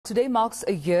Today marks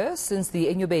a year since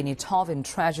the Enyobeni Tavern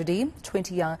Tragedy.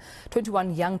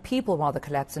 21 young people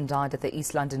collapsed and died at the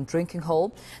East London drinking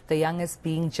hole, the youngest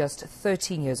being just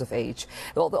 13 years of age.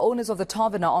 Well, the owners of the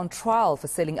tavern are on trial for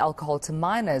selling alcohol to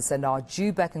minors and are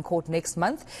due back in court next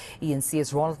month.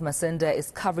 eNCA's Ronald Masinda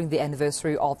is covering the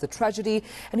anniversary of the tragedy,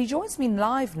 and he joins me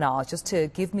live now just to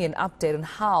give me an update on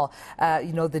how,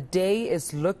 the day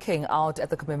is looking out at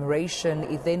the commemoration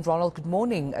event. Ronald, good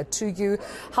morning to you.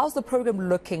 How's the program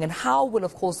looking, and how will,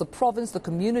 of course, the province, the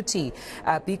community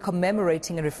be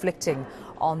commemorating and reflecting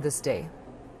on this day?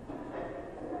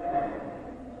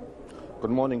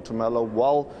 Good morning, Tumelo.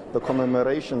 While the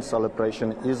commemoration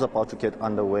celebration is about to get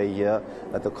underway here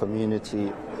at the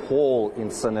community hall in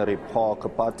Scenery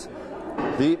Park, but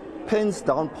the pens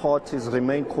down parties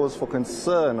remain cause for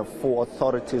concern for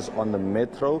authorities on the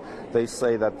metro. They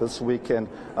say that this weekend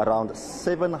around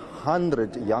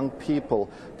 700 young people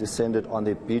descended on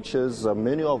the beaches,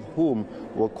 many of whom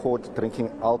were caught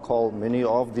drinking alcohol. Many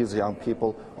of these young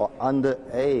people are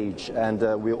underage,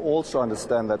 and we also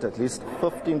understand that at least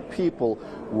 15 people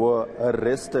were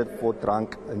arrested for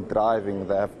drunk and driving.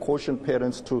 They have cautioned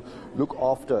parents to look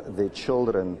after their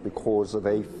children because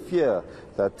they fear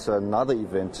that another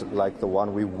event like the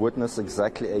one we witnessed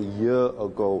exactly a year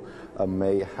ago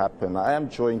may happen. I am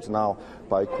joined now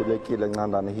by Kulekile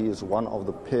Ngandan. He is one of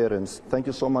the parents. Thank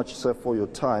you so much, sir, for your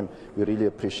time. We really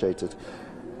appreciate it.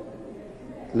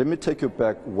 Let me take you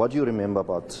back. What do you remember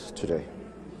about today?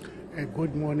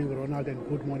 Good morning, Ronald, and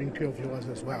good morning to your viewers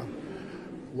as well.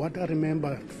 What I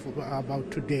remember about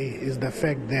today is the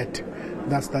fact that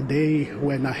that's the day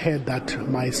when I heard that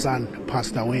my son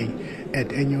passed away at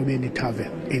Enyobeni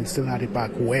Tavern in Scenery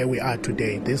Park, where we are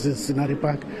today. This is Scenery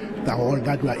Park. The hall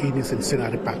that we are in is in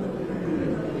Scenery Park.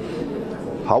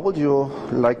 How would you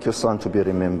like your son to be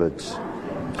remembered?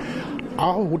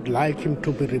 I would like him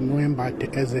to be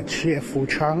remembered as a cheerful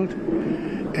child,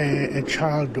 a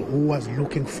child who was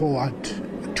looking forward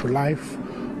to life,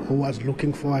 who was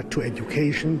looking forward to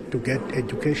education, to get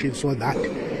education so that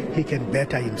he can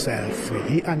better himself.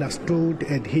 He understood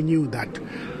and he knew that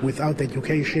without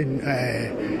education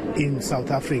in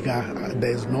South Africa,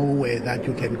 there's no way that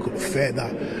you can go further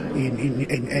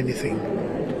in anything.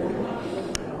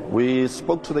 We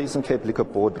spoke to the Eastern Cape Liquor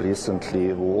Board recently,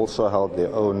 who also held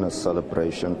their own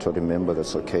celebration to remember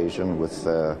this occasion with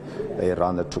a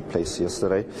run that took place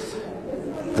yesterday.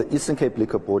 The Eastern Cape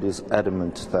Liquor Board is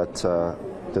adamant that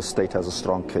the state has a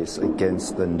strong case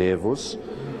against the Ndevus.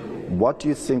 What do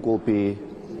you think will be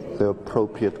the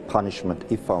appropriate punishment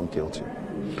if found guilty?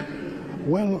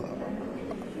 Well,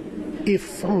 if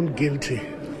found guilty,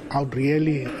 I would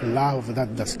really love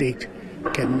that the state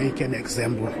can make an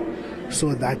example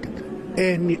so that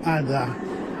any other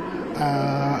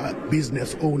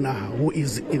business owner who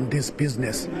is in this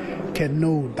business can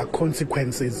know the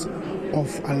consequences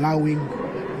of allowing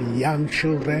young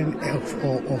children,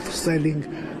 of selling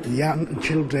young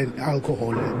children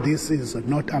alcohol. This is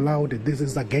not allowed. This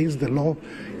is against the law.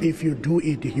 If you do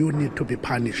it, you need to be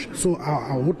punished. So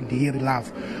I would really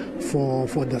love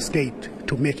for the state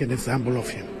to make an example of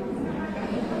him.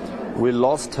 We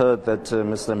last heard that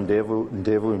Mr.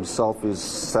 Ndevu himself is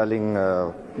selling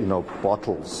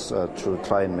bottles to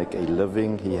try and make a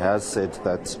living. He has said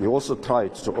that we also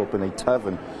tried to open a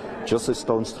tavern just a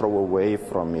stone's throw away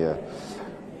from here.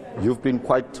 You've been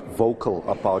quite vocal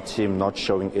about him not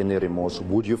showing any remorse.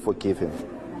 Would you forgive him?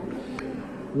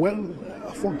 Well,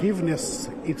 forgiveness,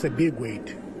 it's a big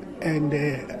weight. And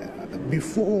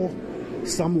before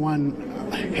someone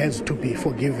has to be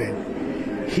forgiven,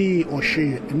 he or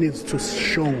she needs to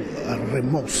show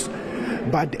remorse.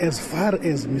 But as far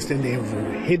as Mr.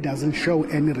 Ndevu, he doesn't show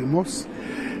any remorse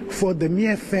for the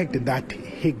mere fact that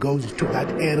he goes to that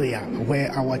area where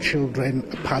our children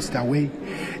passed away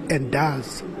and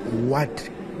does what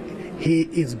he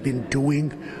has been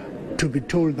doing, to be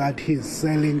told that he's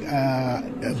selling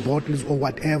bottles or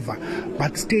whatever,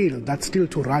 but still, that's still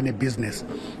to run a business.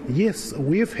 Yes,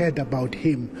 we've heard about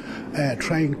him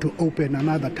trying to open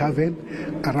another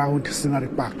tavern around Scenery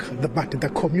Park, but the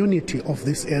community of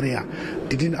this area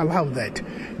didn't allow that.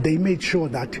 They made sure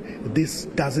that this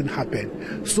doesn't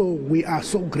happen. So we are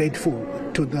so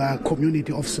grateful to the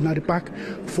community of Scenery Park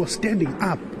for standing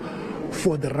up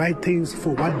for the right things, for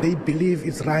what they believe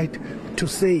is right, to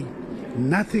say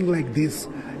nothing like this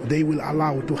they will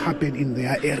allow to happen in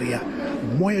their area,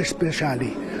 more especially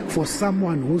for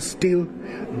someone who's still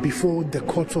before the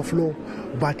courts of law,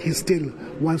 but he still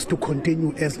wants to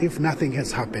continue as if nothing has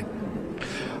happened.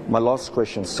 My last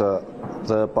question, sir.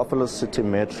 The Buffalo City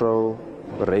Metro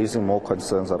raising more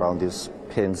concerns around this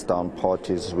pens down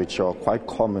parties, which are quite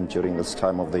common during this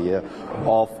time of the year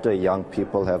after young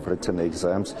people have written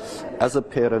exams. As a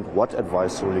parent, what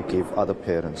advice will you give other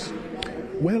parents?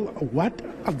 Well, what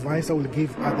advice I will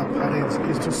give other parents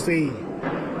is to say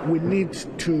we need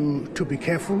to be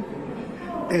careful,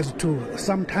 as to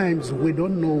sometimes we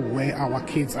don't know where our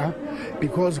kids are,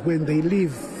 because when they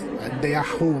leave their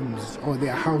homes or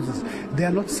their houses, they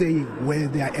are not saying where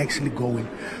they are actually going.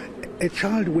 A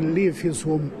child will leave his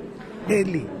home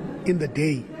early in the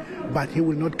day, but he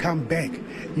will not come back.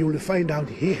 You will find out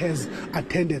he has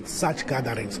attended such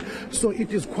gatherings. So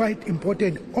it is quite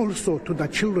important also to the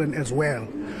children as well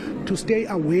to stay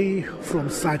away from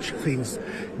such things.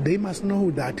 They must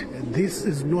know that this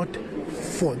is not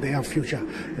for their future.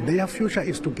 Their future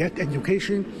is to get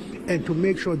education and to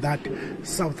make sure that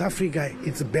South Africa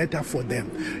is better for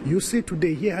them. You see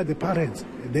today, here are the parents.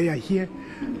 They are here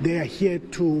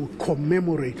to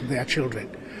commemorate their children.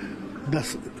 The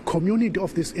community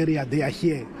of this area, they are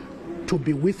here to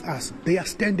be with us. They are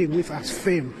standing with us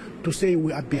firm to say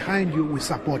we are behind you, we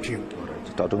support you.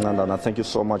 Ngandana, thank you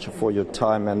so much for your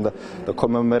time. And the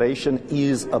commemoration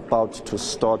is about to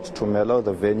start, Tumelo.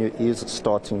 The venue is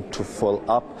starting to fill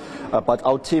up. But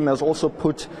our team has also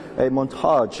put a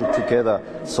montage together.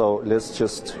 So let's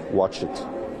just watch it.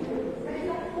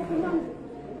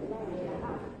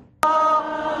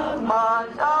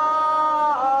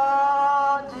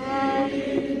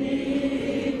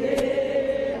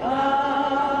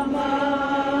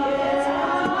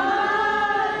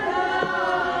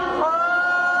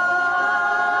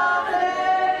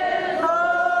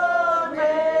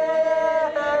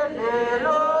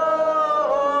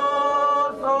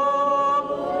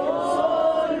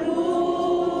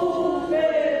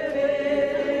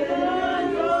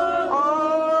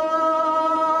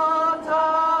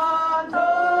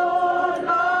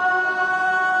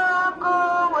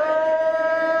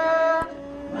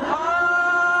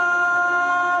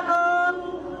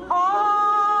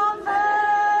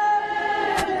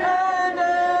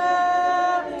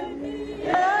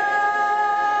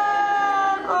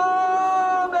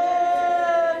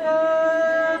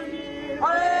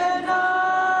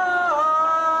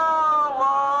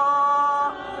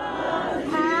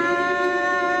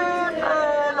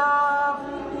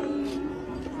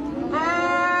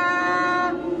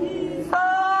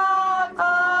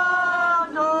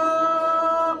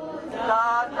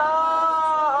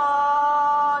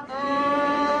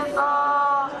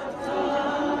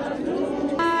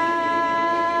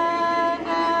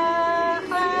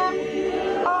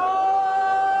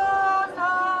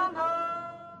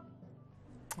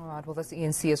 Well, that's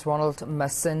eNCA's Ronald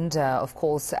Masinda. Of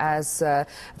course, as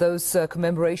those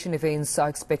commemoration events are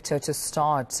expected to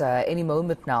start any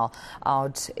moment now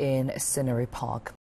out in Scenery Park.